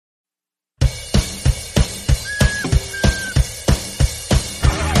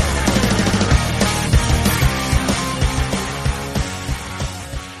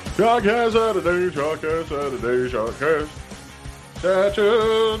Shotcast Saturday, Shotcast Saturday, Shotcast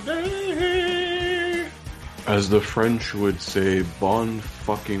Saturday. As the French would say, bon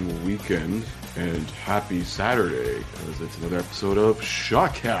fucking weekend and happy Saturday, because it's another episode of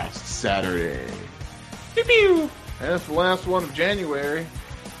Shotcast Saturday. Pew pew! And it's the last one of January.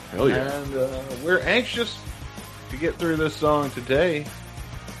 Hell yeah. And we're anxious to get through this song today.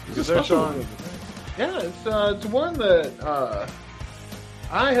 It's Our song, yeah, it's one that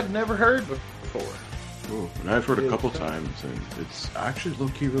I have never heard before. Cool. And I've heard a couple times, and it's actually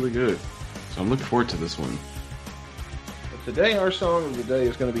low-key really good. So I'm looking forward to this one. But today, our song of the day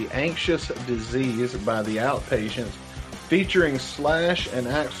is going to be Anxious Disease by The Outpatients, featuring Slash and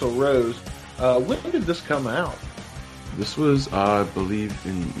Axl Rose. When did this come out? This was, I believe,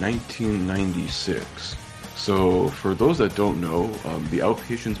 in 1996. So, for those that don't know, The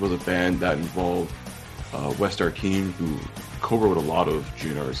Outpatients was a band that involved Wes Arkeen, who co-wrote a lot of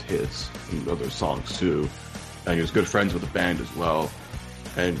GNR's hits and other songs too. And he was good friends with the band as well.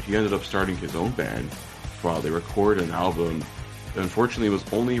 And he ended up starting his own band while they recorded an album. Unfortunately, it was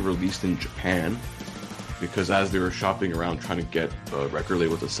only released in Japan because as they were shopping around trying to get a record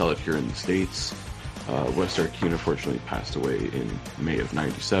label to sell it here in the States, Wes Arkeen unfortunately passed away in May of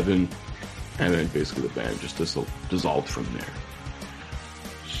 '97. And then basically the band just dissolved from there.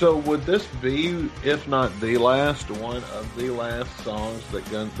 So would this be, if not the last, one of the last songs that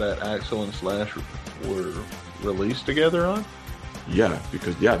Axl and Slash were released together on? Yeah,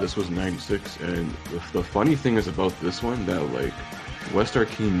 because this was '96, and the funny thing is about this one that like Wes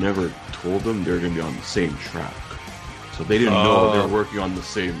Arkeen never told them they were gonna be on the same track, so they didn't know they were working on the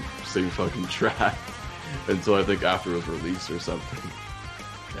same fucking track until I think after it was released or something.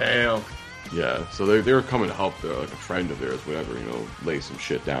 Damn. Yeah, so they were coming to help like a friend of theirs, whatever, lay some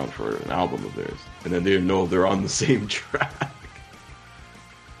shit down for an album of theirs, and then they didn't know they're on the same track.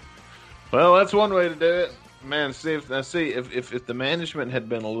 Well, that's one way to do it, man. If the management had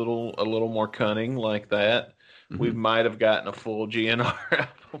been a little more cunning like that, we might have gotten a full GNR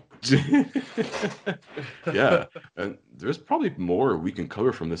album. Yeah, and there's probably more we can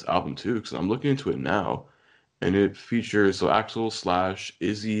cover from this album too, because I'm looking into it now. And it features, so Axl, Slash,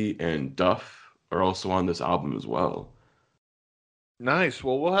 Izzy, and Duff are also on this album as well. Nice.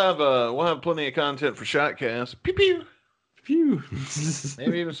 Well, we'll have plenty of content for Shotcast. Pew pew. Pew.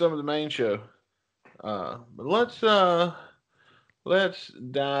 Maybe even some of the main show. But let's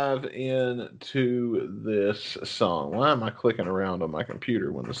dive into this song. Why am I clicking around on my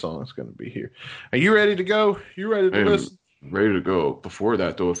computer when the song's going to be here? Are you ready to go? You ready to listen? Ready to go. Before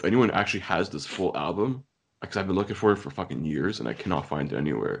that, though, if anyone actually has this full album, because I've been looking for it for fucking years and I cannot find it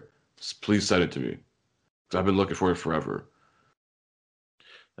anywhere, just please send it to me. Because I've been looking for it forever.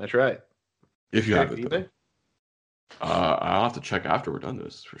 That's right. If you have it, though. I'll have to check after we're done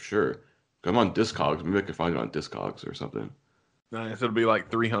this, for sure. I'm on Discogs. Maybe I can find it on Discogs or something. Nice. It'll be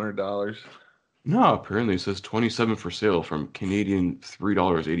like $300. No, apparently it says 27 for sale from Canadian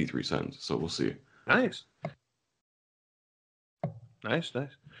 $3.83. So we'll see. Nice. Nice. All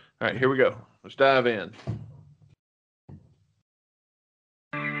right, here we go. Let's dive in.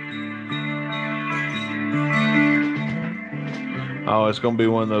 Oh, it's going to be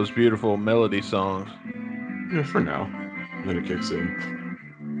one of those beautiful melody songs. Yeah, for now. Then it kicks in.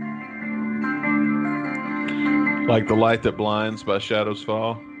 Like The Light That Blinds by Shadows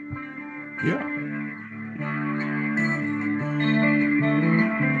Fall. Yeah.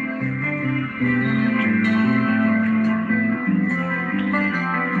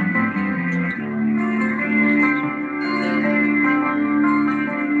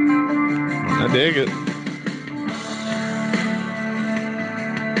 I dig it.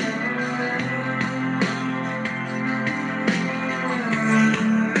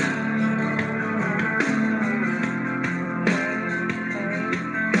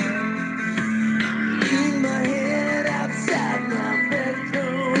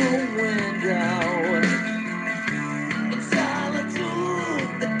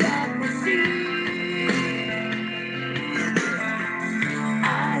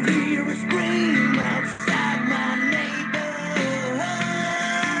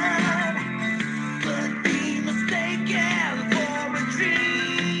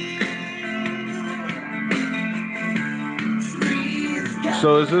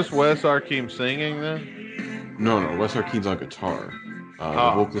 So is this Wes Arkeen singing then? No, Wes Arkeen's on guitar.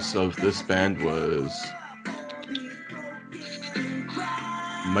 The vocalist of this band was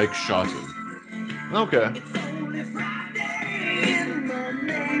Mike Shotton. Okay.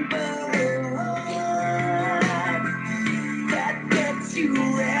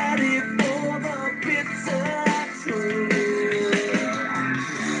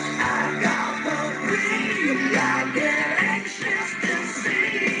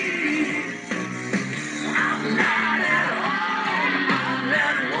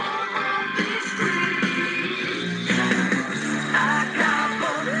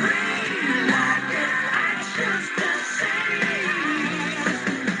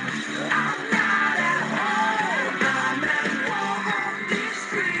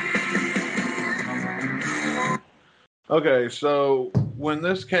 Okay, so when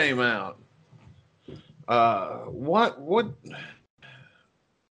this came out, what? I'm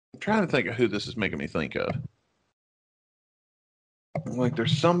trying to think of who this is making me think of. Like,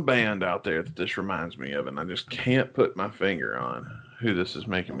 there's some band out there that this reminds me of, and I just can't put my finger on who this is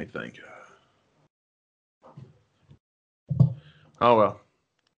making me think of. Oh well,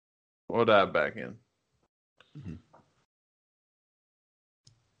 we'll dive back in. Mhm.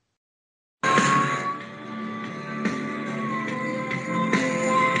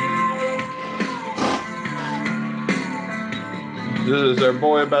 Is our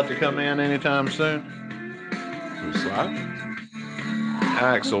boy about to come in anytime soon? Who's Slash?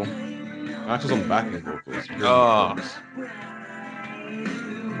 Axel. Axel's on backing vocals. Here's the Oh, chorus.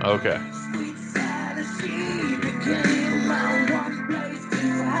 okay.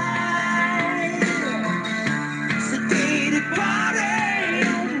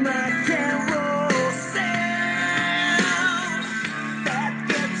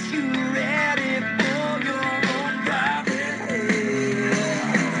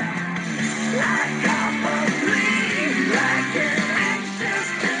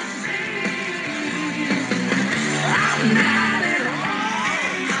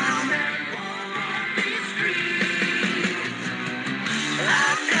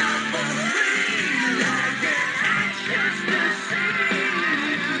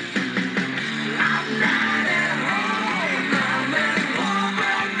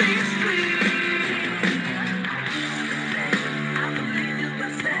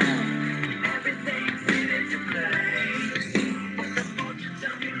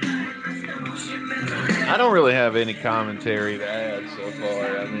 I don't really have any commentary to add so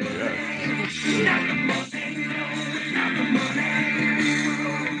far. I mean,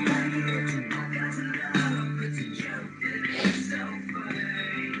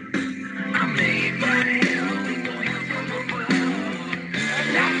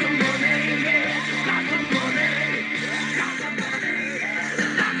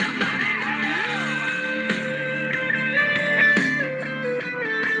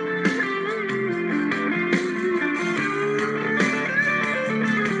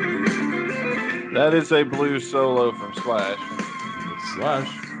 that is a blues solo from Slash. It's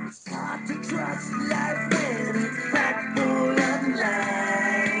Slash.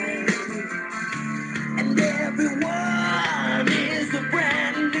 And everyone is a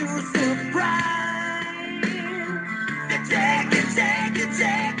brand new surprise. Take,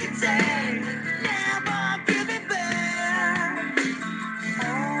 never give it back.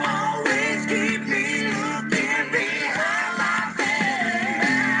 Always keep me looking behind my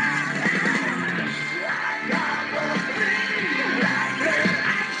back. I got the feeling like an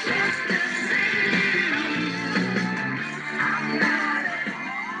anxious disease. I'm not at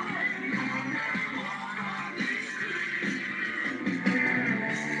home.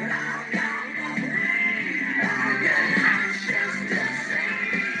 I got the feeling like an anxious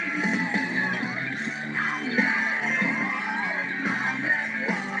disease. I'm not at home. I'm at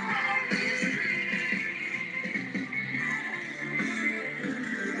war.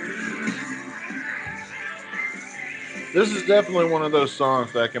 This is definitely one of those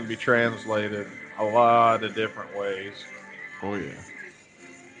songs that can be translated a lot of different ways. Oh yeah.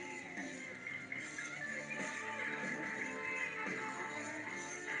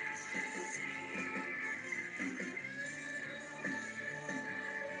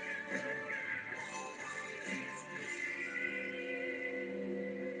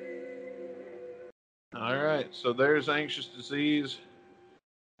 All right, so there's Anxious Disease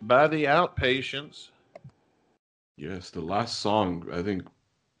by the Outpatients. Yes, the last song, I think,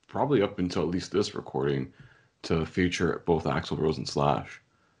 probably up until at least this recording, to feature both Axl Rose and Slash.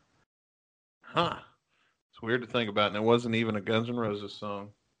 Huh. It's weird to think about, and it wasn't even a Guns N' Roses song.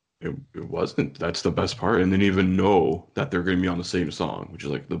 It wasn't. That's the best part. And then even know that they're going to be on the same song, which is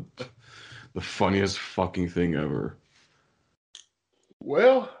like the funniest fucking thing ever.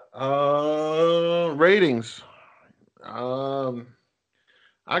 Well, ratings.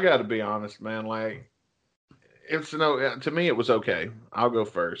 I got to be honest, man. Like, it's no to me, it was okay. I'll go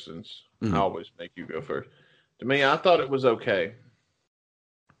first since I Mhm. always make you go first. To me, I thought it was okay.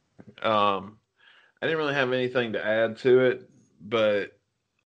 I didn't really have anything to add to it, but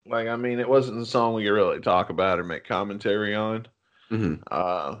like, I mean, it wasn't the song we could really talk about or make commentary on. Mhm.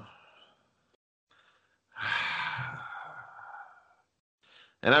 Uh,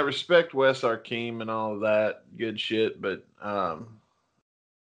 and I respect Wes Arkeem and all of that good shit, but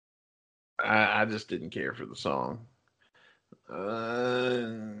I just didn't care for the song.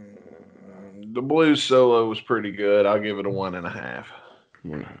 The blues solo was pretty good. I'll give it a 1.5. One and a half.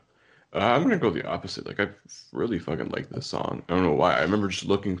 I'm gonna go the opposite. Like, I really fucking like this song. I don't know why. I remember just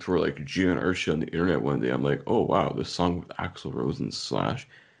looking for like GNR shit on the internet one day. I'm like, oh wow, this song with Axl Rose and Slash.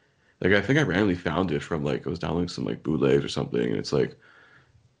 Like, I think I randomly found it from like I was downloading some like bootlegs or something, and it's like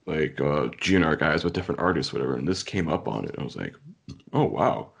GNR guys with different artists, whatever. And this came up on it. I was like, oh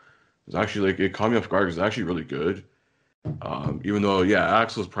wow, it's actually like it caught me off guard. 'Cause it's actually really good. Even though yeah,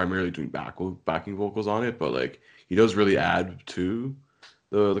 Axl's primarily doing backing vocals on it, but like he does really add to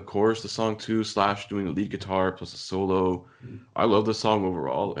the chorus, the song too, Slash doing the lead guitar plus the solo. I love the song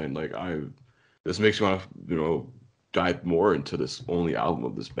overall, and like this makes me want to dive more into this only album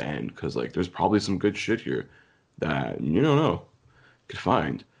of this band because like there's probably some good shit here that you don't know could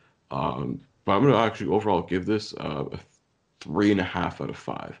find. But I'm gonna actually overall give this a 3.5 out of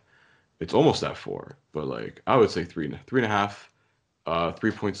 5. It's almost at 4, but like I would say 3.5,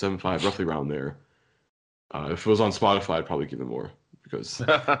 3.75, roughly around there. If it was on Spotify, I'd probably give it more because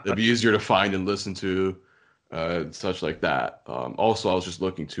it'd be easier to find and listen to, such like that. Also, I was just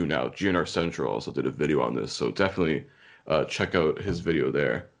looking too now. GNR Central also did a video on this, so definitely check out his video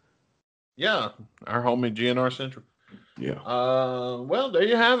there. Yeah, our homie GNR Central. Yeah. Well, there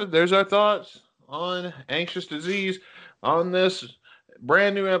you have it. There's our thoughts on Anxious Disease on this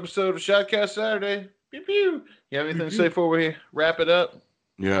brand new episode of Shotcast Saturday. Pew pew. You have anything to say before we wrap it up?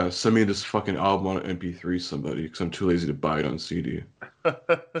 Yeah, send me this fucking album on MP3, somebody, because I'm too lazy to buy it on CD. I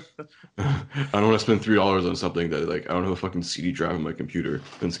don't want to spend $3 on something that like I don't have a fucking CD drive on my computer.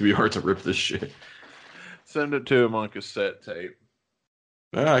 And it's gonna be hard to rip this shit. Send it to him on cassette tape.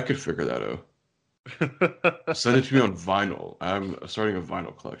 I could figure that out. Send it to me on vinyl. I'm starting a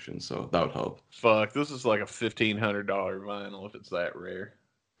vinyl collection, so that would help. Fuck, this is like a $1,500 vinyl if it's that rare.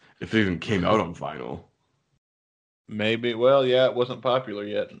 If it even came out on vinyl. Maybe. Well, yeah, it wasn't popular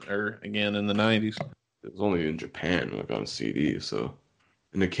yet, or again in the 90s. It was only in Japan when I got on CD, so.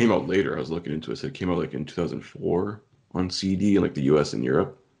 And it came out later. I was looking into it. So it came out like in 2004 on CD in like the US and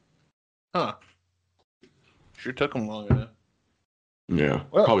Europe. Huh. Sure took them long enough. Yeah.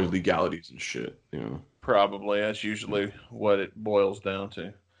 Well, probably legalities and shit, Probably. That's usually what it boils down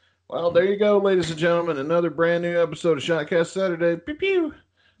to. Well, there you go, ladies and gentlemen. Another brand new episode of Shotcast Saturday. Pew pew.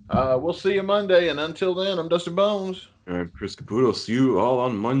 We'll see you Monday, and until then, I'm Dustin Bones. And I'm Chris Caputo. See you all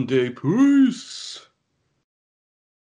on Monday. Peace.